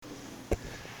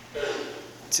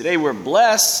Today we're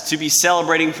blessed to be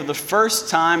celebrating for the first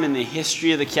time in the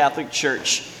history of the Catholic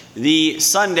Church the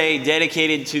Sunday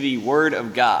dedicated to the Word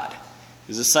of God. It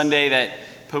was a Sunday that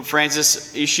Pope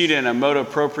Francis issued in a motu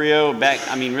proprio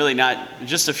really not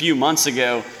just a few months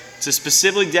ago, to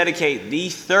specifically dedicate the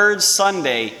third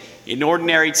Sunday in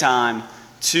ordinary time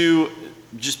to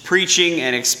just preaching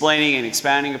and explaining and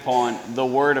expounding upon the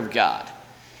Word of God.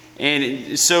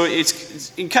 And so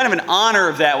it's in kind of an honor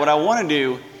of that, what I want to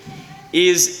do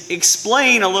is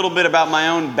explain a little bit about my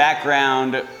own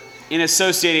background in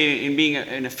associating and being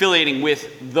and affiliating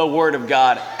with the Word of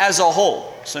God as a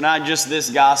whole. So not just this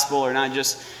gospel, or not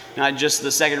just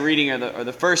the second reading or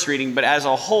the first reading, but as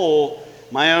a whole,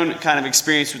 my own kind of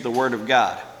experience with the Word of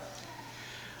God.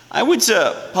 I went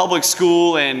to public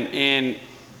school and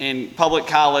public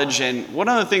college, and one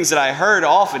of the things that I heard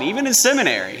often, even in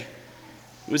seminary,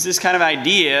 was this kind of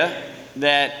idea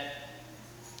that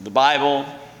the Bible,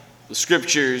 the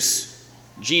Scriptures,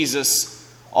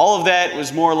 Jesus, all of that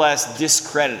was more or less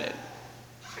discredited,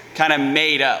 kind of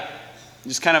made up,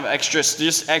 just kind of extra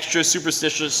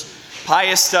superstitious,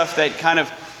 pious stuff that kind of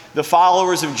the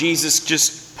followers of Jesus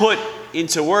just put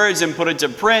into words and put into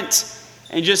print,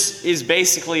 and just is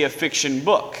basically a fiction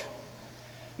book.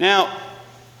 Now,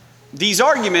 these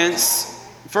arguments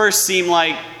first seem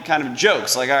like kind of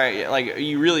jokes, like, all right, like, are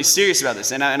you really serious about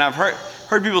this? And I've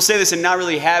heard people say this and not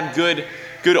really have good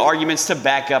arguments to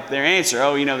back up their answer.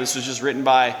 Oh, this was just written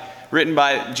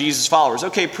by Jesus' followers.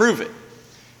 Okay, prove it.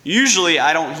 Usually,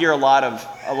 I don't hear a lot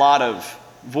of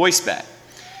voice back.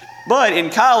 But in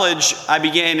college, I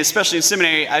began, especially in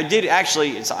seminary, I did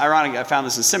actually, it's ironic I found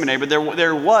this in seminary, but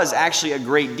there was actually a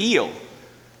great deal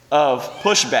of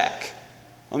pushback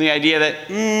on the idea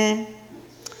that,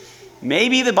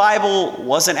 maybe the Bible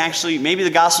maybe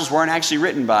the Gospels weren't actually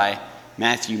written by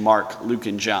Matthew, Mark, Luke,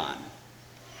 and John.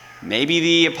 Maybe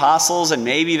the apostles and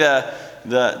maybe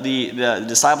the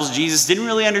disciples of Jesus didn't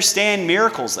really understand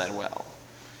miracles that well.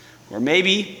 Or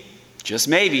maybe, just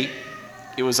maybe,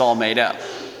 it was all made up.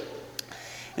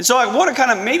 And so I want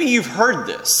to maybe you've heard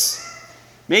this.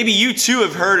 Maybe you too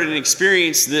have heard and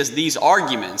experienced these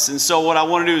arguments. And so what I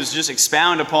want to do is just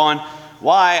expound upon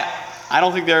why I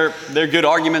don't think they're good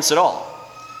arguments at all.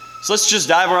 So let's just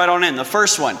dive right on in. The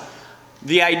first one,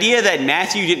 the idea that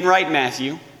Matthew didn't write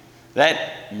Matthew,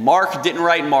 that Mark didn't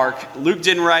write Mark, Luke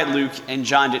didn't write Luke, and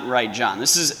John didn't write John.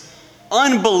 This is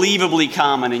unbelievably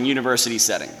common in university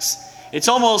settings. It's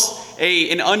almost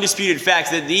an undisputed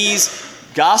fact that these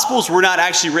Gospels were not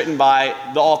actually written by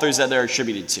the authors that they're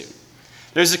attributed to.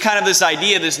 There's this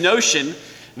idea, this notion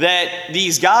that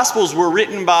these Gospels were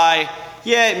written by,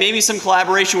 maybe some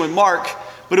collaboration with Mark,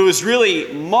 but it was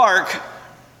really Mark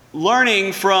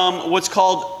learning from what's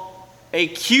called a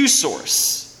Q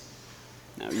source.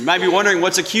 Now, you might be wondering,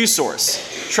 what's a Q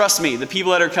source? Trust me, the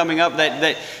people that are coming up,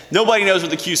 that nobody knows what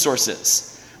the Q source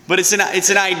is. But it's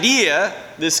an idea,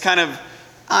 this kind of,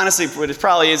 honestly, what it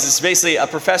probably is basically a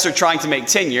professor trying to make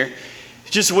tenure.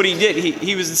 Just what he did,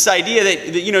 he was this idea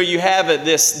that you have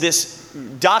this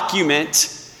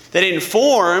document that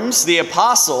informs the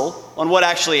apostle on what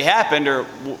actually happened,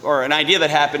 or an idea that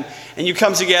happened, and you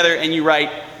come together and you write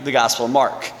the Gospel of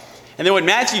Mark. And then what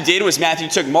Matthew did was Matthew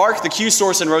took Mark, the Q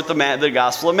source, and wrote the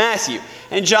Gospel of Matthew.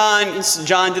 And John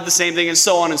did the same thing, and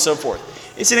so on and so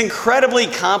forth. It's an incredibly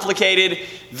complicated,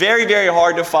 very, very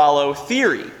hard to follow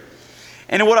theory.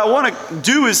 And what I want to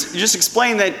do is just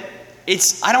explain that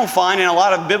I don't find, and a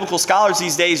lot of biblical scholars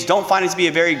these days don't find it to be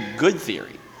a very good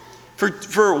theory.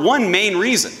 For one main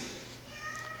reason.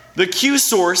 The Q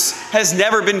source has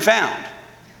never been found.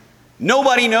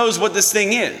 Nobody knows what this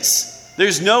thing is.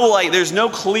 There's no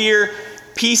clear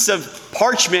piece of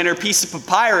parchment or piece of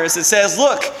papyrus that says,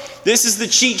 look, this is the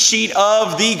cheat sheet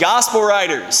of the gospel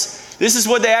writers. This is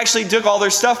what they actually took all their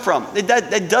stuff from.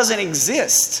 That doesn't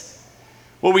exist.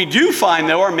 What we do find,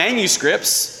 though, are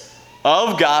manuscripts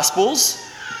of Gospels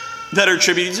that are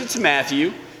attributed to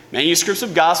Matthew, manuscripts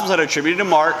of Gospels that are attributed to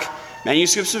Mark,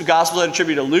 manuscripts of Gospels that are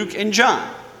attributed to Luke and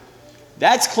John.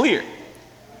 That's clear.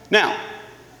 Now,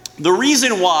 the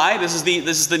reason why, this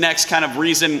is the next kind of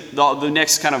reason, the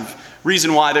next kind of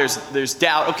reason why there's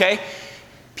doubt, okay?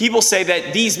 People say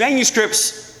that these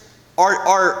manuscripts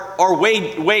are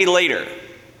way later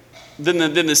than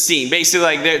the scene. Basically,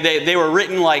 like they were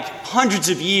written like hundreds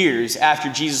of years after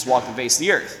Jesus walked the face of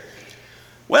the earth.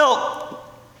 Well,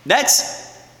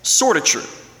 that's sort of true.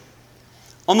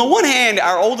 On the one hand,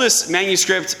 our oldest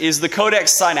manuscript is the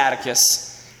Codex Sinaiticus,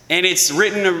 and it's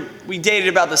written, we dated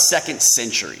about the 2nd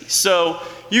century. So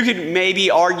you could maybe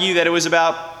argue that it was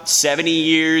about 70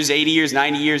 years, 80 years,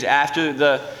 90 years after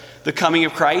the coming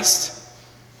of Christ.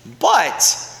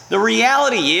 But the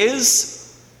reality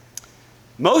is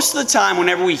Most of the time,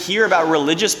 whenever we hear about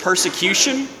religious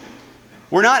persecution,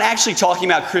 we're not actually talking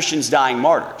about Christians dying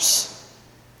martyrs.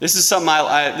 This is something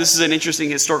this is an interesting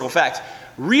historical fact.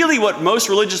 Really, what most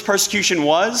religious persecution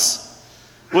was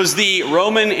the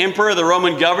Roman emperor, the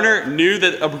Roman governor, knew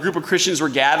that a group of Christians were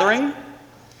gathering.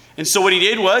 And so what he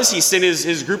did was he sent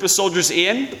his group of soldiers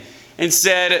in and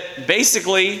said,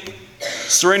 basically,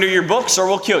 surrender your books or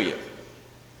we'll kill you.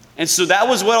 And so that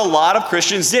was what a lot of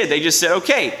Christians did. They just said,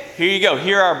 okay, here you go.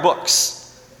 Here are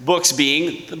books. Books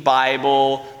being the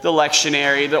Bible, the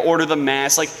lectionary, the Order of the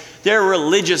Mass. Like, they're a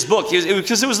religious book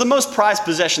because it was the most prized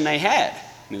possession they had.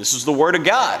 And this was the Word of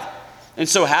God. And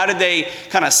so how did they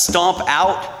kind of stomp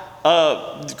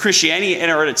out Christianity in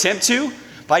an attempt to?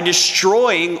 By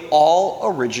destroying all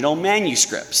original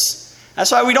manuscripts.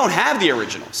 That's why we don't have the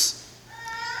originals.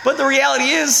 But the reality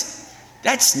is,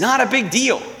 that's not a big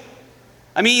deal.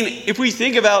 I mean, if we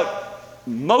think about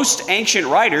most ancient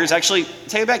writers, actually,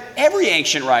 take it back, every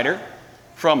ancient writer,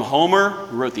 from Homer,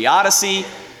 who wrote the Odyssey,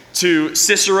 to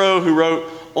Cicero, who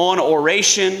wrote On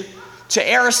Oration, to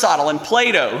Aristotle and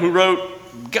Plato, who wrote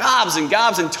gobs and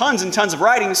tons of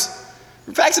writings.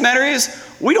 The fact of the matter is,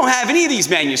 we don't have any of these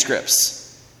manuscripts.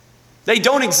 They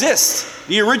don't exist.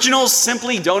 The originals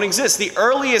simply don't exist. The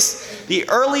earliest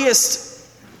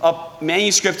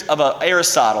manuscript of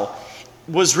Aristotle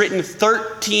was written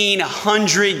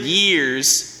 1,300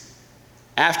 years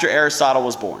after Aristotle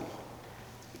was born.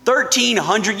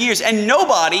 1,300 years. And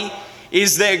nobody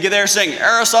is there saying,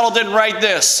 Aristotle didn't write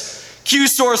this.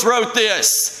 Q-Source wrote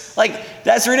this. Like,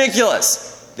 that's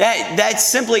ridiculous. It's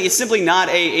simply not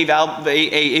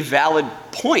a valid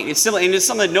point. It's something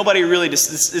that nobody really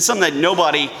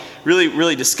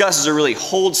discusses or really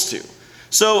holds to.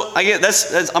 So I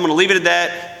guess I'm going to leave it at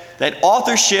that. That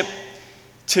authorship,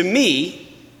 to me,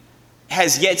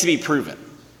 has yet to be proven.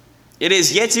 It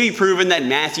is yet to be proven that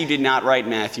Matthew did not write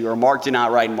Matthew, or Mark did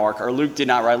not write Mark, or Luke did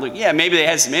not write Luke. Yeah, maybe they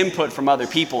had some input from other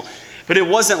people, but it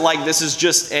wasn't like this is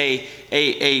just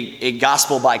a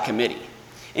gospel by committee.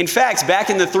 In fact, back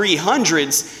in the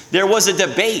 300s, there was a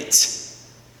debate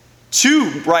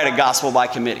to write a gospel by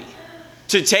committee,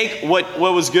 to take what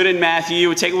was good in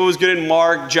Matthew, take what was good in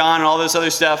Mark, John, and all this other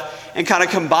stuff, and kind of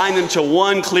combine them to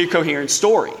one clear, coherent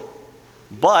story.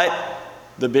 But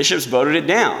the bishops voted it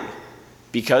down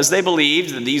because they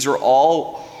believed that these were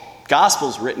all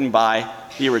gospels written by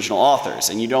the original authors,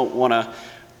 and you don't want to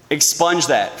expunge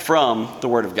that from the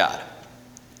Word of God.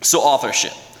 So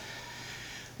authorship.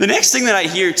 The next thing that I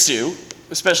hear too,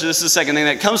 especially this is the second thing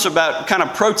that comes about kind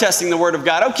of protesting the Word of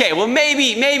God. Okay, well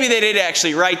maybe they did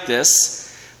actually write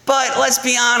this, but let's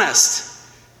be honest.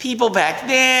 People back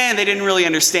then, they didn't really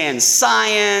understand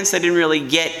science. They didn't really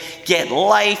get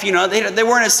life. You know, they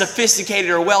weren't as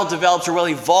sophisticated or well-developed or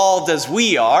well-evolved as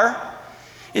we are.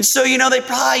 And so, you know, they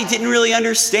probably didn't really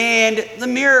understand the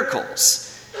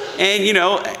miracles. And, you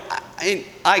know,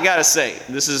 I got to say,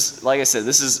 this is, like I said,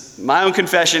 this is my own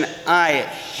confession. I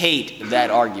hate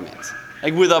that argument,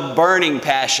 like with a burning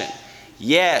passion.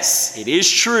 Yes, it is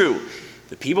true.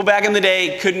 The people back in the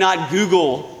day could not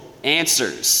Google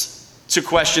answers to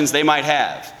questions they might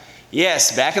have.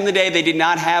 Yes, back in the day, they did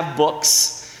not have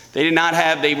books. They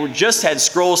just had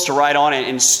scrolls to write on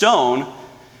in stone,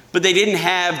 but they didn't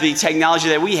have the technology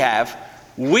that we have,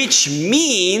 which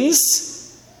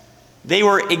means they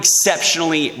were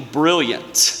exceptionally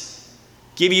brilliant.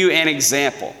 Give you an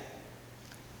example.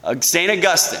 St.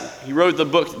 Augustine, he wrote the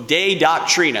book De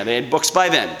Doctrina. They had books by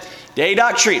then. De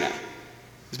Doctrina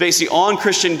is basically on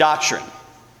Christian doctrine.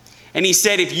 And he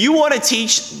said, if you want to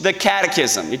teach the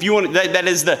catechism, if you want that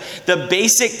is the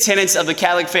basic tenets of the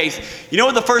Catholic faith, you know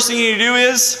what the first thing you need to do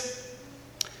is?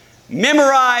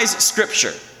 Memorize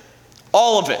Scripture.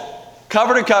 All of it.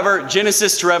 Cover to cover,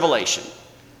 Genesis to Revelation.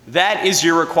 That is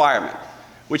your requirement.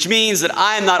 Which means that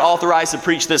I am not authorized to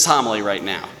preach this homily right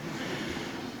now.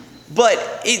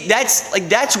 But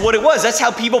that's what it was. That's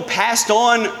how people passed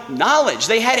on knowledge.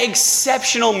 They had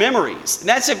exceptional memories. And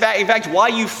that's in fact why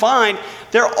you find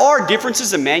there are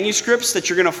differences in manuscripts that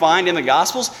you're going to find in the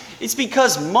Gospels. It's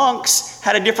because monks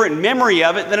had a different memory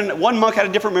of it than one monk had a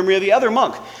different memory of the other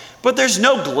monk. But there's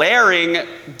no glaring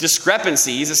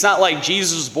discrepancies. It's not like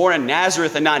Jesus was born in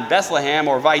Nazareth and not Bethlehem,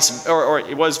 or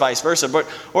it was vice versa,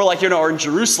 or in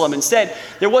Jerusalem instead.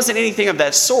 There wasn't anything of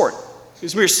that sort. It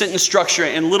was mere sentence structure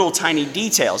and little tiny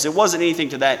details. It wasn't anything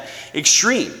to that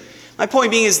extreme. My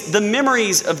point being is the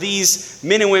memories of these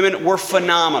men and women were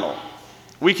phenomenal.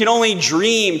 We can only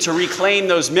dream to reclaim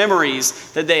those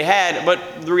memories that they had,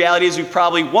 but the reality is we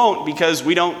probably won't because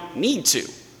we don't need to.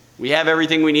 We have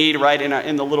everything we need right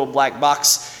in the little black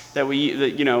box that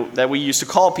we used to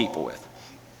call people with.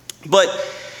 But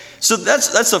So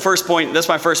that's the first point. That's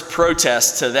my first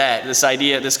protest to that, this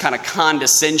idea, this kind of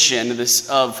condescension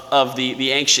of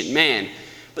the ancient man.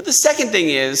 But the second thing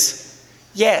is,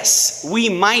 yes, we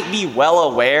might be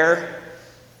well aware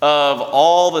of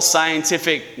all the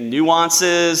scientific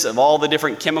nuances, of all the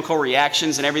different chemical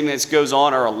reactions and everything that goes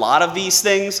on, or a lot of these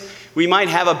things. We might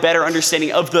have a better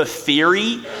understanding of the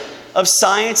theory of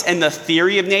science and the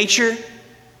theory of nature.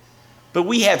 But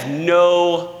we have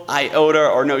no iota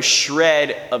or no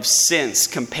shred of sense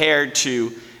compared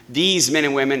to these men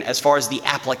and women as far as the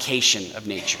application of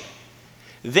nature.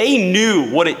 They knew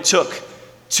what it took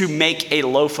to make a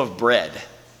loaf of bread.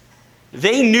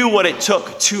 They knew what it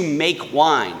took to make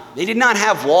wine. They did not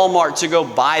have Walmart to go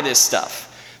buy this stuff.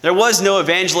 There was no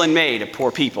Evangeline made,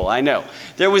 poor people, I know.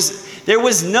 There was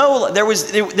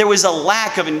a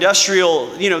lack of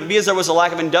industrial, because there was a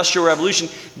lack of industrial revolution,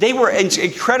 they were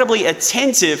incredibly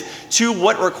attentive to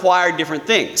what required different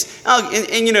things.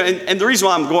 And the reason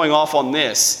why I'm going off on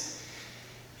this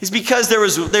is because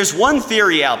there's one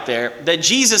theory out there that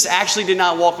Jesus actually did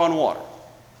not walk on water.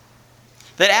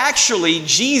 That actually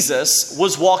Jesus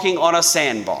was walking on a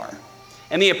sandbar.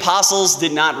 And the apostles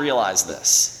did not realize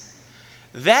this.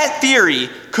 That theory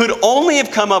could only have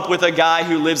come up with a guy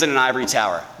who lives in an ivory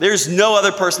tower. There's no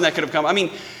other person that could have come. I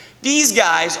mean, these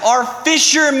guys are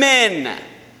fishermen.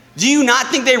 Do you not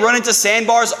think they run into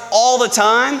sandbars all the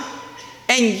time?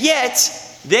 And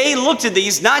yet, they looked at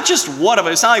these, not just one of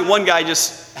them. It's not like one guy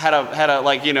just had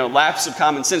a lapse of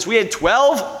common sense. We had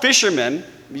 12 fishermen,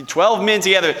 12 men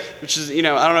together, which is, I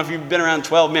don't know if you've been around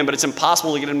 12 men, but it's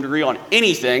impossible to get them to agree on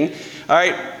anything. All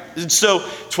right? So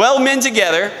 12 men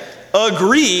together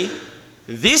agree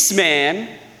this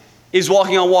man is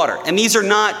walking on water. And these are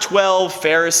not 12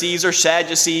 Pharisees or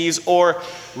Sadducees or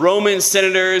Roman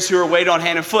senators who are waiting on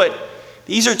hand and foot.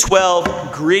 These are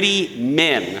 12 gritty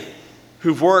men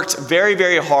who've worked very,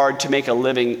 very hard to make a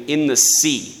living in the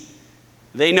sea.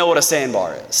 They know what a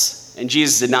sandbar is. And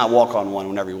Jesus did not walk on one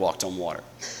whenever he walked on water.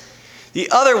 The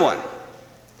other one,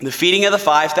 the feeding of the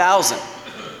 5,000.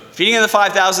 Feeding of the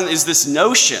 5,000 is this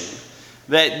notion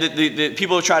that the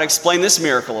people who try to explain this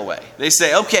miracle away. They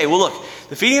say, okay, well look,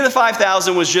 the feeding of the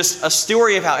 5,000 was just a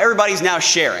story of how everybody's now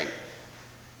sharing.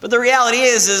 But the reality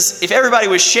is if everybody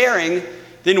was sharing,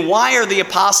 then why are the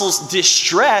apostles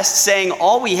distressed saying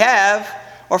all we have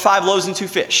are 5 loaves and 2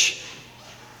 fish?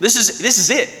 This is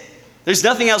it. There's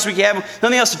nothing else we can have,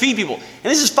 nothing else to feed people.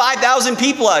 And this is 5,000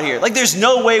 people out here. Like there's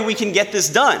no way we can get this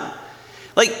done.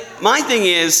 Like my thing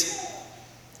is,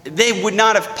 they would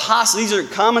not have possibly, these are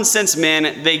common sense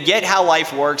men, they get how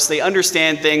life works, they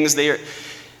understand things,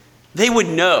 they would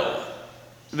know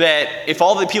that if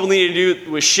all the people needed to do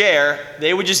was share,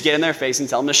 they would just get in their face and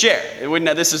tell them to share.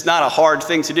 This is not a hard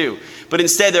thing to do. But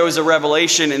instead there was a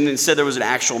revelation, and instead there was an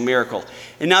actual miracle.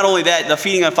 And not only that, the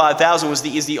feeding of 5,000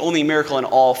 is the only miracle in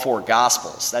all 4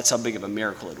 Gospels. That's how big of a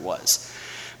miracle it was.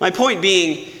 My point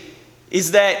being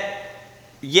is that,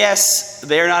 yes,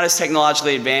 they are not as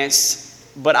technologically advanced,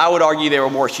 but I would argue they were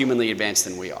more humanly advanced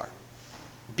than we are,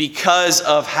 because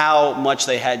of how much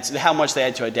they had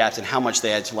to adapt and how much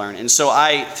they had to learn. And so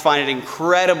I find it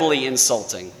incredibly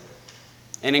insulting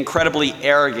and incredibly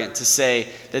arrogant to say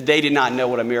that they did not know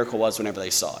what a miracle was whenever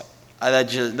they saw it.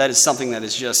 That is something that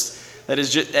is just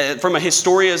from a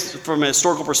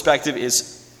historical perspective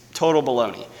is total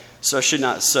baloney.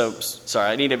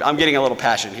 I'm getting a little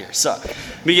passionate here. So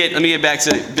let me get back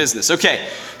to business. Okay,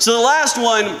 so the last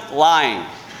one, lying.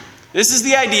 This is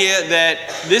the idea that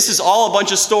this is all a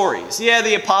bunch of stories. Yeah,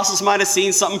 the apostles might have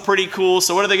seen something pretty cool,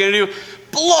 so what are they going to do?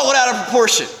 Blow it out of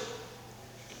proportion.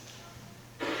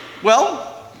 Well,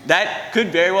 that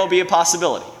could very well be a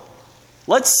possibility.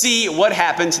 Let's see what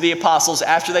happened to the apostles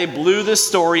after they blew this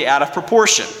story out of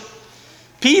proportion.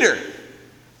 Peter,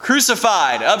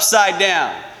 crucified upside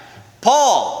down.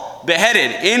 Paul,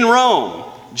 beheaded in Rome.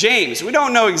 James, we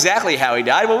don't know exactly how he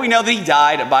died, but we know that he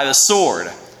died by the sword.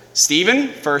 Stephen,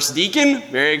 first deacon,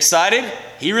 very excited.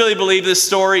 He really believed this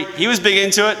story. He was big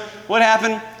into it. What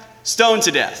happened? Stoned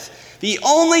to death. The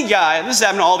only guy, this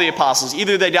happened to all the apostles,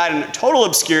 either they died in total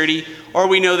obscurity, or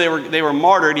we know they were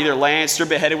martyred, either lanced or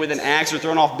beheaded with an axe or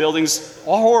thrown off buildings,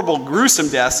 horrible, gruesome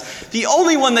deaths. The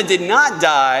only one that did not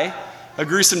die a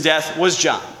gruesome death was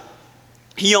John.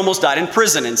 He almost died in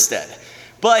prison instead.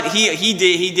 But he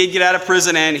did get out of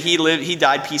prison, and he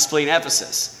died peacefully in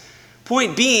Ephesus.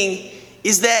 Point being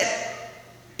is that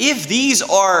if these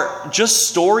are just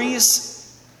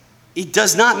stories, it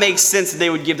does not make sense that they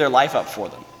would give their life up for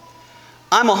them.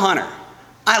 I'm a hunter.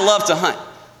 I love to hunt.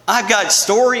 I've got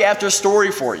story after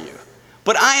story for you.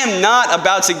 But I am not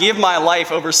about to give my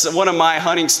life over one of my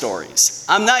hunting stories.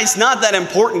 It's not that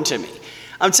important to me.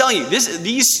 I'm telling you,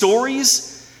 these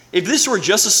stories, if this were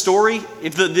just a story,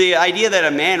 if the idea that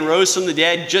a man rose from the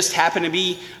dead just happened to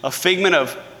be a figment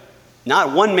of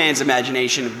not one man's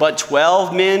imagination, but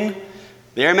 12 men,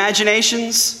 their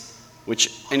imaginations, which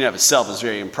in and of itself is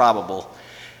very improbable,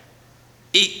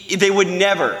 they would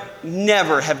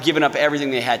never have given up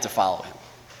everything they had to follow him.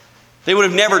 They would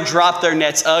have never dropped their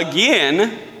nets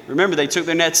again. Remember, they took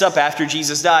their nets up after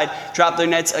Jesus died, dropped their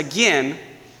nets again,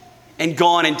 and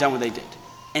gone and done what they did,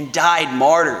 and died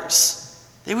martyrs.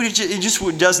 It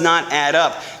just does not add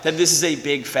up that this is a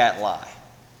big fat lie.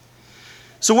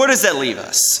 So where does that leave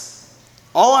us?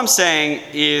 All I'm saying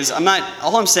is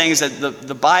that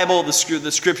the Bible, the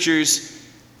scriptures,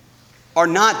 are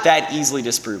not that easily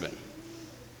disproven.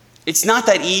 It's not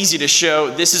that easy to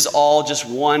show this is all just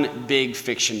one big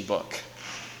fiction book.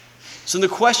 So the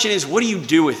question is, what do you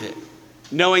do with it,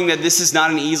 knowing that this is not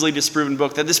an easily disproven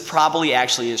book, that this probably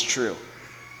actually is true?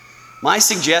 My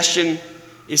suggestion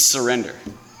is surrender.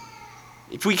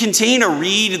 If we continue to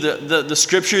read the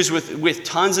scriptures with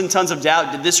tons and tons of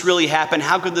doubt, did this really happen?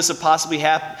 How could this have possibly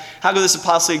happened? How could this have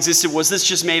possibly existed? Was this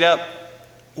just made up?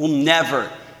 We'll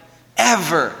never,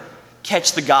 ever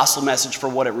catch the gospel message for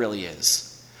what it really is.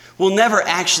 We'll never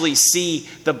actually see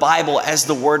the Bible as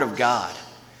the Word of God.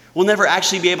 We'll never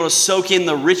actually be able to soak in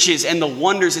the riches and the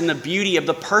wonders and the beauty of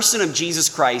the person of Jesus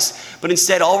Christ, but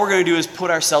instead all we're going to do is put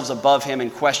ourselves above him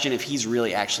and question if he's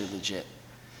really actually legit.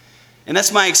 And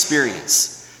that's my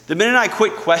experience. The minute I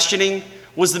quit questioning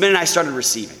was the minute I started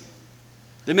receiving.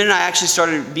 The minute I actually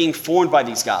started being formed by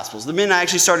these gospels. The minute I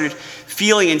actually started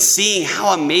feeling and seeing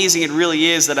how amazing it really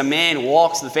is that a man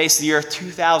walked the face of the earth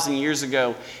 2,000 years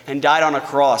ago and died on a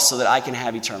cross so that I can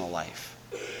have eternal life.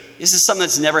 This is something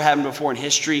that's never happened before in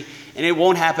history, and it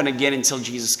won't happen again until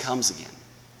Jesus comes again.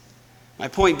 My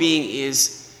point being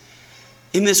is,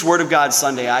 in this Word of God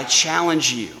Sunday, I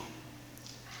challenge you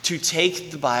to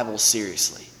take the Bible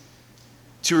seriously,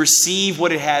 to receive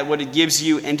what it gives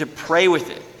you, and to pray with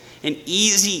it. An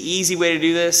easy way to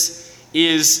do this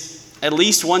is at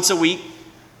least once a week,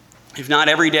 if not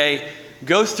every day,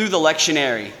 go through the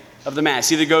lectionary of the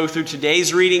Mass. Either go through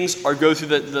today's readings or go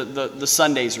through the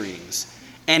Sunday's readings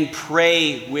and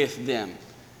pray with them.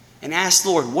 And ask the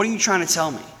Lord, what are you trying to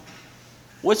tell me?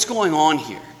 What's going on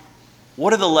here?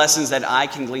 What are the lessons that I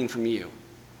can glean from you?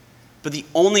 But the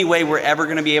only way we're ever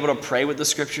going to be able to pray with the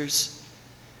scriptures,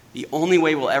 the only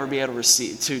way we'll ever be able to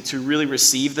receive, to really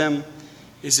receive them,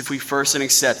 is if we first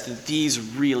accept that these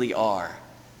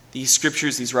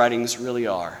scriptures, these writings really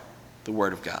are the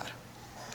Word of God.